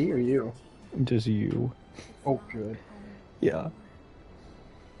show me or you? Just you. Oh, good. Yeah.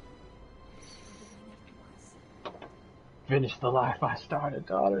 Finish the life I started,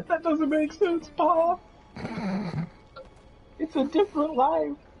 daughter. That doesn't make sense, Pa. It's a different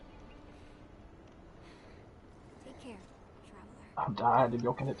life. Take care, traveler. I'm tired of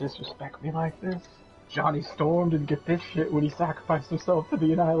you gonna disrespect me like this. Johnny Storm didn't get this shit when he sacrificed himself to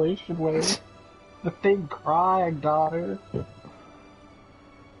the Annihilation Wave. The thing crying, daughter.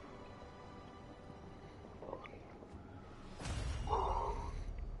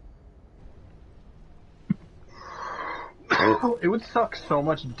 It would suck so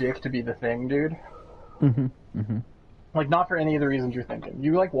much dick to be the thing, dude. Like, not for any of the reasons you're thinking.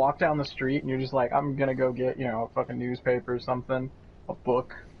 You, like, walk down the street and you're just like, I'm gonna go get, you know, a fucking newspaper or something, a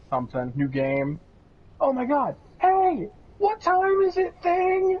book, something, new game. Oh my god, hey, what time is it,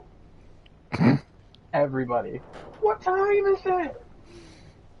 thing? Everybody, what time is it?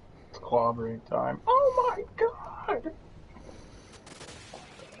 It's clobbering time. Oh my god!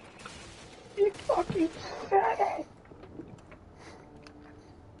 You fucking said it!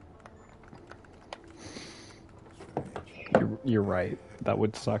 You're right. That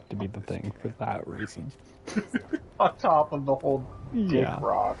would suck to be the thing for that reason. On top of the whole dick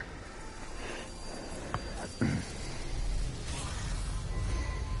rock.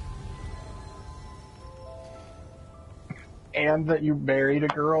 And that you married a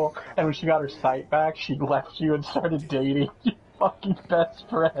girl, and when she got her sight back, she left you and started dating your fucking best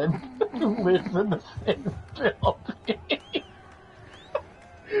friend who lives in the same building.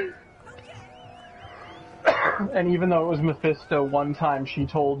 And even though it was Mephisto, one time she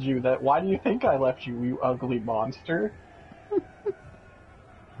told you that, why do you think I left you, you ugly monster?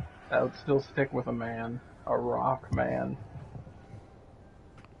 That would still stick with a man. A rock man.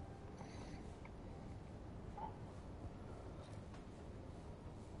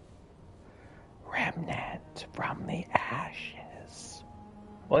 Remnant from the ashes.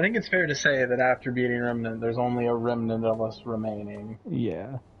 Well, I think it's fair to say that after beating Remnant, there's only a remnant of us remaining.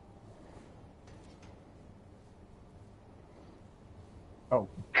 Yeah. Oh,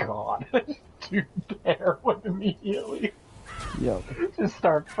 God. Dude, there would immediately. Yep. Just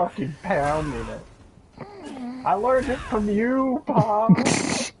start fucking pounding it. I learned it from you, Pop.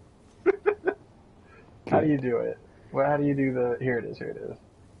 How do you do it? Well, how do you do the... Here it is.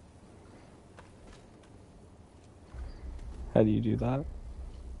 How do you do that?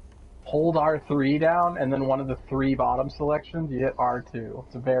 Hold R3 down, and then one of the 3 bottom selections, you hit R2.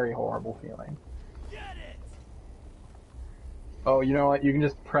 It's a very horrible feeling. Get it! Oh, you know what? You can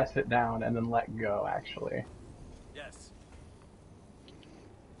just press it down and then let go, actually. Yes.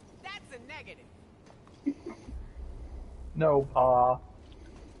 That's a negative. No, Pa.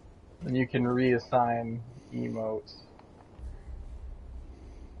 Then you can reassign emotes.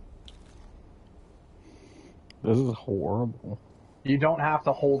 This is horrible. You don't have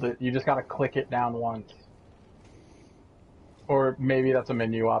to hold it, you just gotta click it down once. Or maybe that's a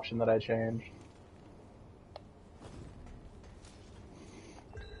menu option that I changed.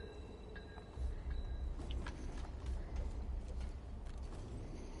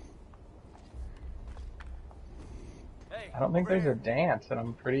 Hey, I don't think over there's a here. dance, and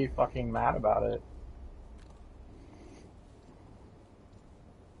I'm pretty fucking mad about it.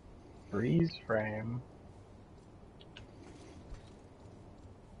 Freeze frame.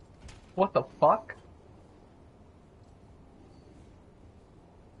 What the fuck?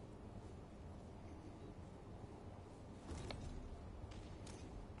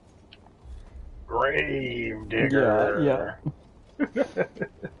 Grave digger. Yeah.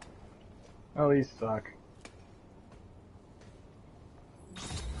 Oh, these suck.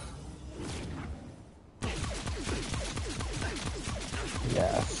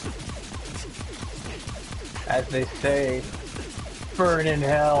 Yes. As they say, burn in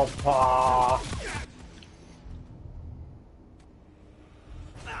hell, Pa.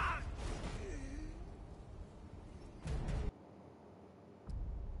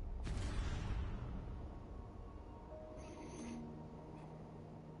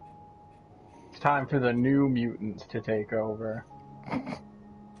 It's time for the new mutants to take over.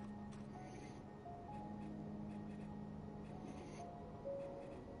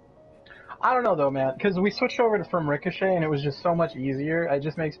 I don't know though, man, because we switched over to from Ricochet and it was just so much easier. It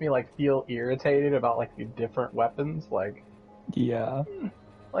just makes me like feel irritated about like the different weapons. Like Yeah.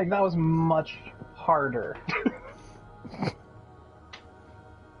 that was much harder.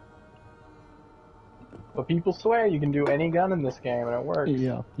 But people swear you can do any gun in this game and it works.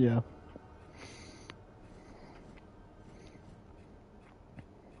 Yeah. Yeah.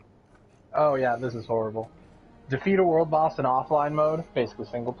 Oh yeah, this is horrible. Defeat a world boss in offline mode, basically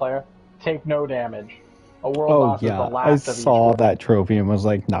single player. Take no damage. A world Oh boss is the yeah. I last of each saw world. that trophy and was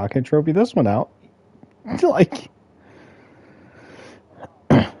like, not gonna trophy this one out. Like.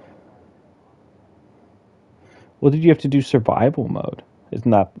 Well, did you have to do survival mode? Isn't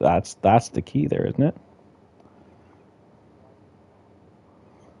that's the key there, isn't it?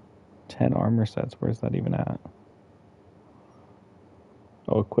 10 armor sets. Where's that even at?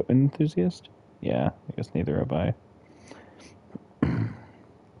 Oh, equipment enthusiast? Yeah, I guess neither have I.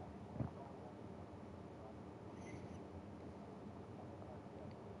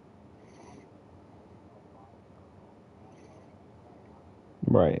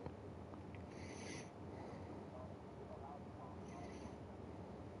 Right.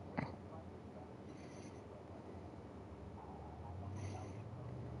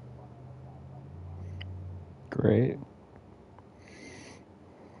 Great.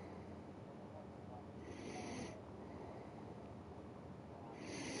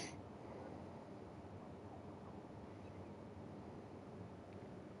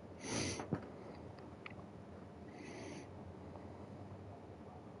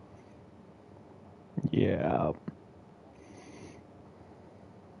 Yeah.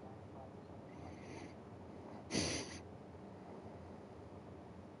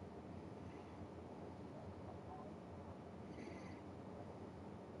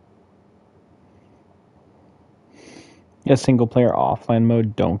 Yeah, single player offline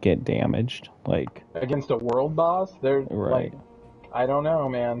mode don't get damaged. Like Against a world boss, they're right. like, I don't know,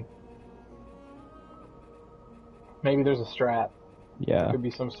 man. Maybe there's a strat. Yeah. There could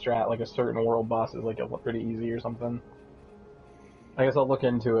be some strat, like a certain world boss is like pretty easy or something. I guess I'll look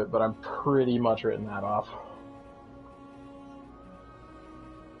into it, but I'm pretty much written that off.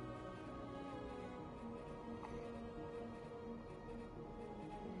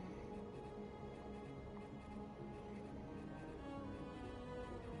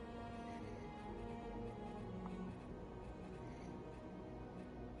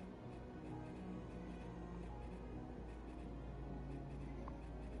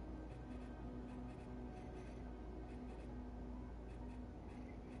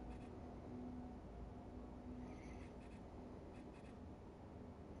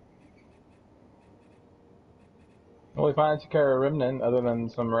 Well, we finally took care of Remnant, other than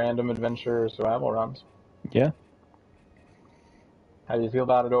some random adventure survival runs. Yeah. How do you feel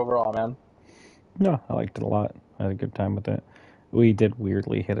about it overall, man? No, I liked it a lot. I had a good time with it. We did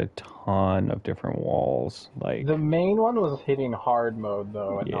weirdly hit a ton of different walls. Like the main one was hitting hard mode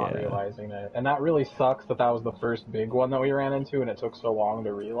though, and not Yeah. realizing it, and that really sucks that was the first big one that we ran into, and it took so long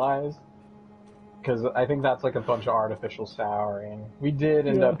to realize. Because I think that's like a bunch of artificial souring. We did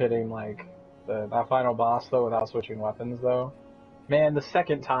end up hitting like that final boss though without switching weapons though. Man, the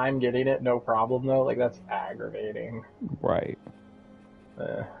second time getting it, no problem though. Like that's aggravating. Right.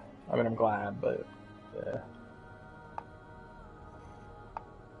 I mean, I'm glad, but yeah.